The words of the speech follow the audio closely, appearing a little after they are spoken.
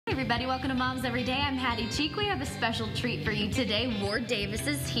everybody. Welcome to Moms Every Day. I'm Hattie Cheek. We have a special treat for you today. Ward Davis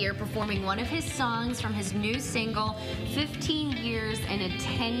is here performing one of his songs from his new single, 15 Years in a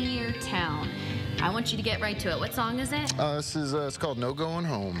 10-Year Town. I want you to get right to it. What song is it? This is it's called No Going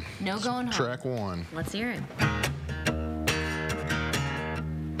Home. No Going Home. Track 1. Let's hear it.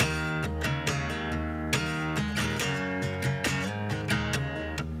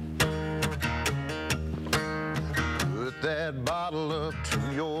 Put that bottle up to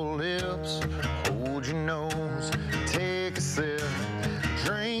your lips, hold your nose, take a sip,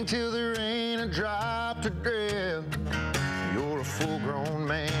 drink till there ain't a drop to drip. You're a full-grown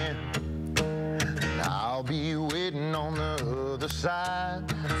man, and I'll be waiting on the other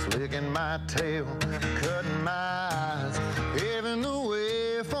side, flicking my tail, cutting my eyes, paving the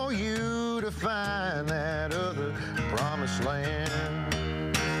way for you to find that other promised land.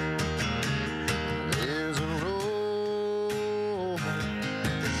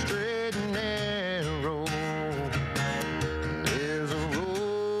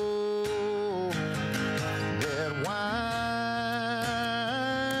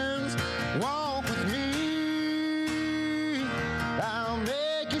 Walk with me, I'll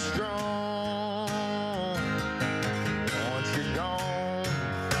make you strong. Once you're gone,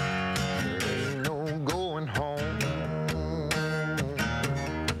 there ain't no going home.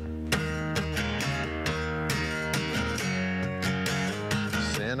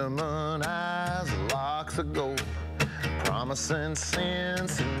 Cinnamon eyes, locks of gold, promising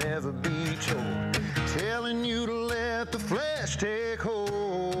sense and never be told, telling you to let the flesh take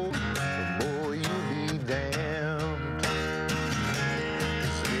hold. Boy, you be damned.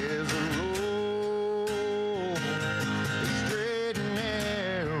 There's a road, straight and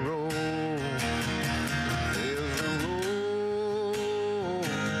narrow. There's a road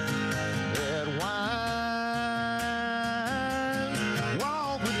that winds.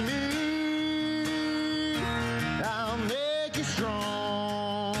 Walk with me, I'll make you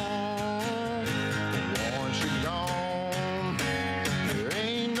strong. Once you're gone, there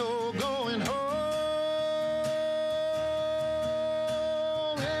ain't no going home.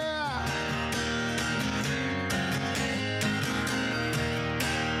 Yeah.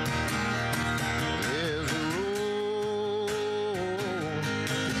 There's a road,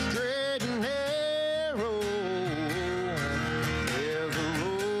 straight and narrow. There's a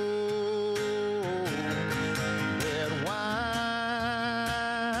road that winds.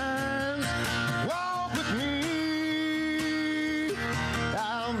 Walk with me,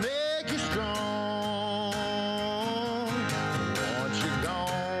 I'll make you strong. Once you're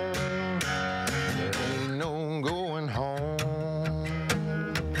gone, there ain't no going home.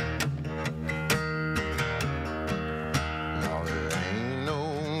 No, there ain't no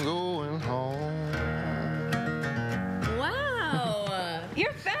going home. Wow,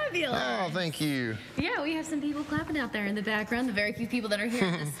 you're fabulous. Oh, thank you. Yeah, we have some people clapping out there in the background, the very few people that are here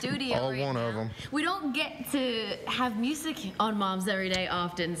in the studio. All right one of now. them. We don't get to have music on Moms Every Day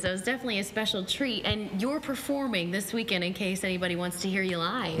often, so it's definitely a special treat. And you're performing this weekend in case anybody wants to hear you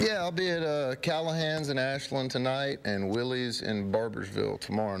live. Yeah, I'll be at Callahan's in Ashland tonight and Willie's in Barbersville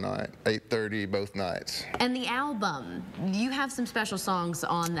tomorrow night, 8:30 both nights. And the album, you have some special songs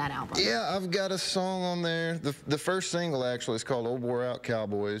on that album. Yeah, I've got a song on there. The first single actually is called Old Wore Out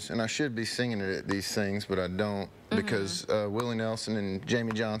Cowboys, and I should be singing it at these things, but I don't because Willie Nelson and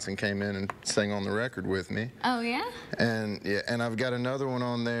Jamie Johnson came in and sang on the record with me. Oh, yeah? And yeah, and I've got another one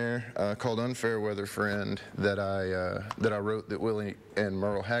on there called Unfair Weather Friend that I wrote that Willie and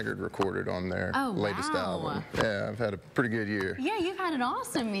Merle Haggard recorded on their latest album. Yeah, I've had a pretty good year. Yeah, you've had an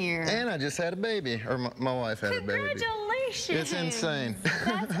awesome year. And I just had a baby, or my wife had a baby. Congratulations. It's insane.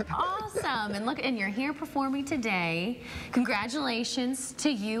 That's awesome. And look, and you're here performing today. Congratulations to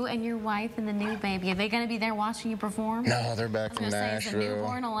you and your wife and the new baby. Are they going to be there watching you perform? No, they're back from Nashville. Is the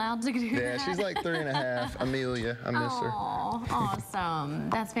newborn allowed to do that? Yeah, she's like 3.5. Amelia, I miss her. Oh, awesome.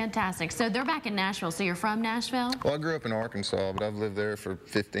 That's fantastic. So they're back in Nashville. So you're from Nashville? Well, I grew up in Arkansas, but I've lived there for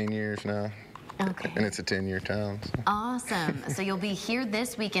 15 years now. Okay. And it's a 10-year town. So. Awesome. So you'll be here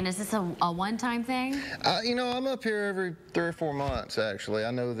this weekend. Is this a one-time thing? You know, I'm up here every 3 or 4 months, actually. I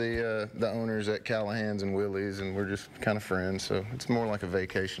know the owners at Callahan's and Willie's, and we're just kind of friends, so it's more like a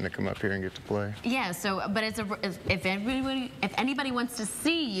vacation to come up here and get to play. Yeah, so, but if anybody wants to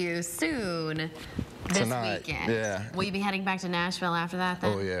see you soon, this Tonight, weekend, yeah. Will you be heading back to Nashville after that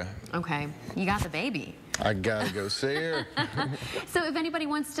then? Oh, yeah. Okay. You got the baby. I gotta go see her. So if anybody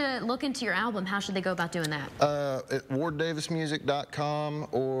wants to look into your album, how should they go about doing that? At warddavismusic.com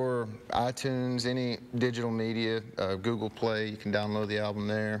or iTunes, any digital media, Google Play, you can download the album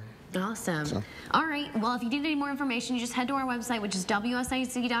there. Awesome. So. All right. Well, if you need any more information, you just head to our website, which is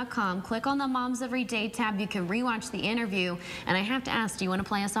WSIC.com. Click on the Moms Every Day tab. You can rewatch the interview. And I have to ask, do you want to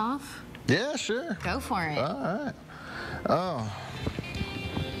play us off? Yeah, sure. Go for it. All right. Oh.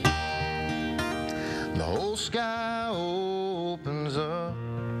 The whole sky opens up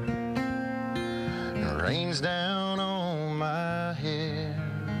and rains down on my head.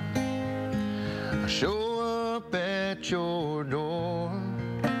 I show up at your door.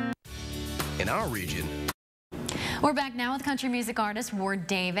 In our region. We're back now with country music artist Ward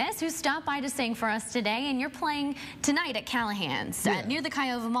Davis, who stopped by to sing for us today, and you're playing tonight at Callahan's, near the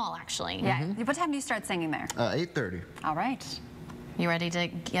Kiowa Mall, actually. Yeah. What time do you start singing there? 8:30. All right. You ready to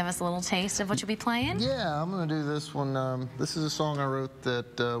give us a little taste of what you'll be playing? Yeah, I'm going to do this one. This is a song I wrote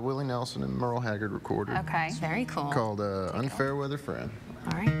that Willie Nelson and Merle Haggard recorded. Okay. Very cool. Called Unfair Weather Friend.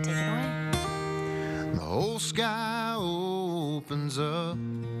 All right, take it away. The whole sky opens up,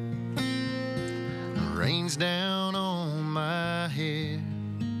 rains down on my head.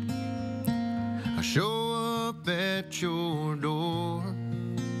 I show up at your door,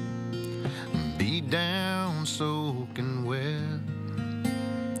 beat down, soaking wet.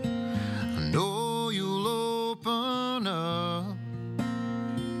 I know you'll open up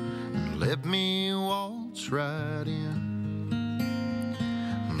and let me waltz right in.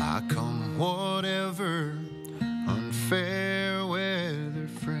 I come whatever, unfair weather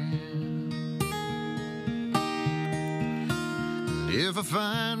friend. If I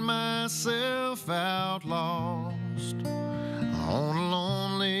find myself out lost on a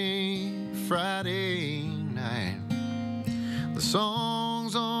lonely Friday night, the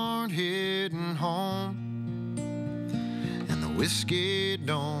songs aren't hitting home and the whiskey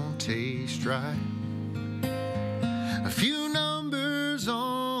don't taste right. A few numbers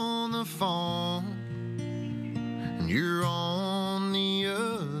on the phone and you're on the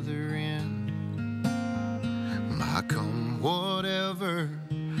other end. I come whatever,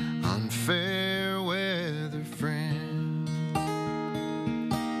 unfair weather friend.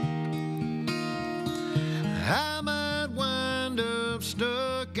 I might wind up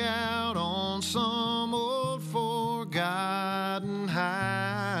stuck out on some old forgotten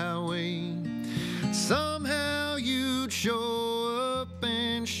highway. Somehow you'd show up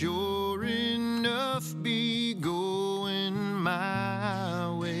and sure enough be going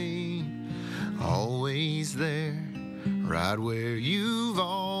my way. Always there, right where you've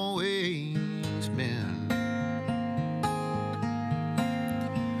always been.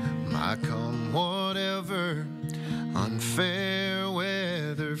 I come whatever, unfair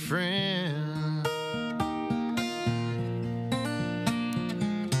weather friend.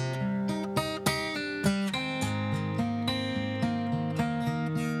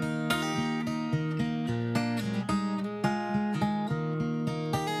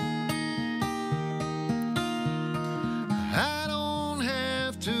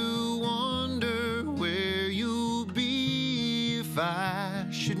 I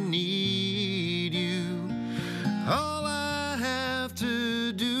should need you. All I have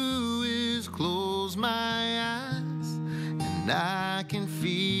to do is close my eyes and I can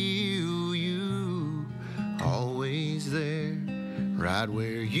feel you. Always there, right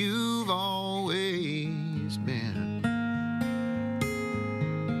where you've always been.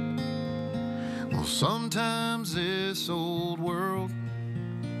 Well, sometimes this old world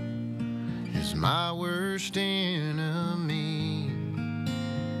is my worst enemy.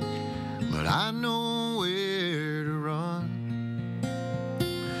 But I know where to run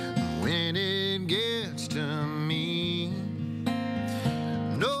when it gets to me.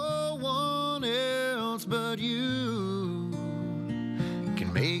 No one else but you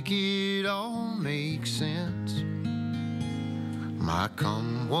can make it all make sense. My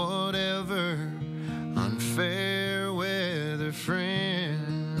come whatever, unfair weather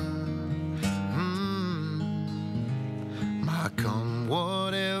friend. My come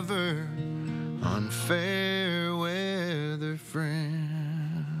whatever, unfair weather friend.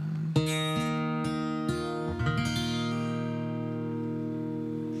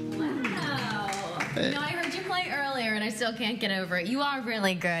 Wow. You know, I heard you play earlier and I still can't get over it. You are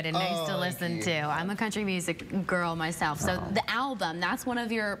really good and nice to listen to. I'm a country music girl myself. So the album, that's one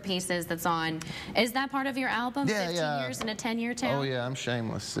of your pieces that's on. Is that part of your album? Yeah, 15 years in a 10-year town? Oh yeah, I'm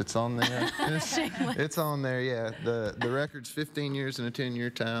shameless. It's on there. Shameless. It's on there, yeah. The record's 15 years in a 10-year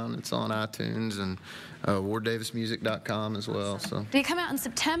town. It's on iTunes and warddavismusic.com as well. So. Did it come out in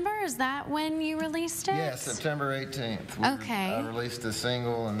September? Is that when you released it? Yeah, September 18th. Okay. I released the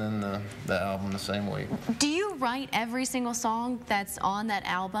single and then the album the same week. Do you you write every single song that's on that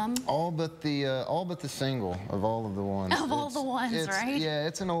album? All but the single of all of the ones. Of all the ones, right? Yeah,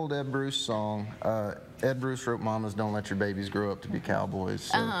 it's an old Ed Bruce song. Ed Bruce wrote "Mamas Don't Let Your Babies Grow Up to Be Cowboys."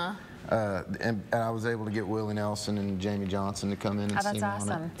 So, and I was able to get Willie Nelson and Jamie Johnson to come in and sing that's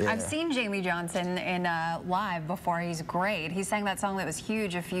awesome. on it. Yeah. I've seen Jamie Johnson in live before. He's great. He sang that song that was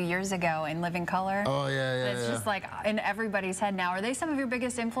huge a few years ago in Living Color. Oh, yeah. It's just like in everybody's head now. Are they some of your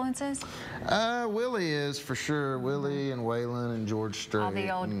biggest influences? Willie is, for sure. Willie and Waylon and George Strait. All the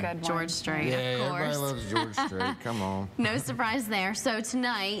old good ones. George Strait, Yeah, of course. everybody loves George Strait. Come on. No surprise there. So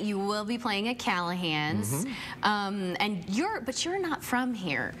tonight you will be playing at Callahan's, and you're not from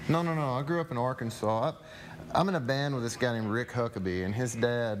here. No. I grew up in Arkansas. I'm in a band with this guy named Rick Huckabee, and his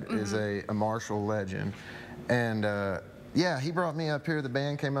dad is a Marshall legend. And yeah, he brought me up here. The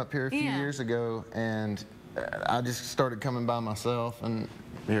band came up here a few years ago, and I just started coming by myself, and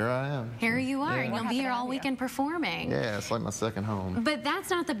here I am. Here you are, and you'll be here all weekend performing. Yeah, it's like my second home. But that's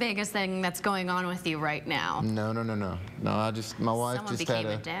not the biggest thing that's going on with you right now. No. My wife Someone just became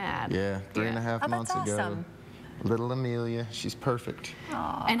had a dad. Yeah, 3.5 months that's ago. awesome. Little Amelia, she's perfect.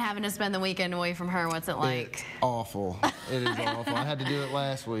 And having to spend the weekend away from her, what's it like? It's awful. It is awful. I had to do it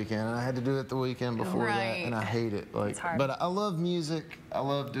last weekend, and I had to do it the weekend before that, and I hate it. Like, it's hard. But I love music. I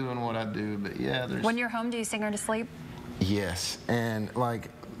love doing what I do. But yeah, there's. When you're home, do you sing her to sleep? Yes, and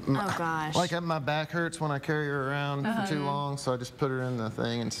like. Oh gosh. Like my back hurts when I carry her around for too long, so I just put her in the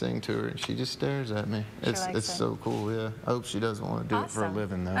thing and sing to her, and she just stares at me. It's so cool. Yeah. I hope she doesn't want to do it for a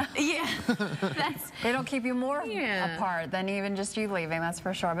living though. Yeah. It'll keep you more apart than even just you leaving, that's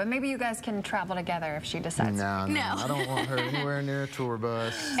for sure. But maybe you guys can travel together if she decides. No. I don't want her anywhere near a tour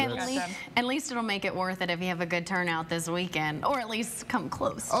bus. At least it'll make it worth it if you have a good turnout this weekend, or at least come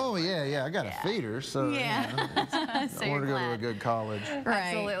close. Oh yeah. I got to feed her, so yeah. I want to go to a good college.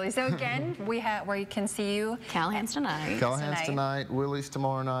 Right. Absolutely. So again, where you can see you. Callahan's tonight. Callahan's tonight, Willie's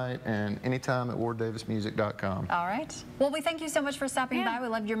tomorrow night, and anytime at warddavismusic.com. All right. Well, we thank you so much for stopping by. We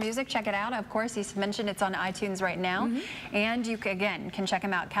loved your music. Check it out. Of course, he's mentioned it's on iTunes right now. And you, again, can check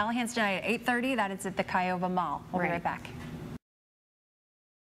him out. Callahan's tonight at 8:30. That is at the Kiowa Mall. We'll be right back.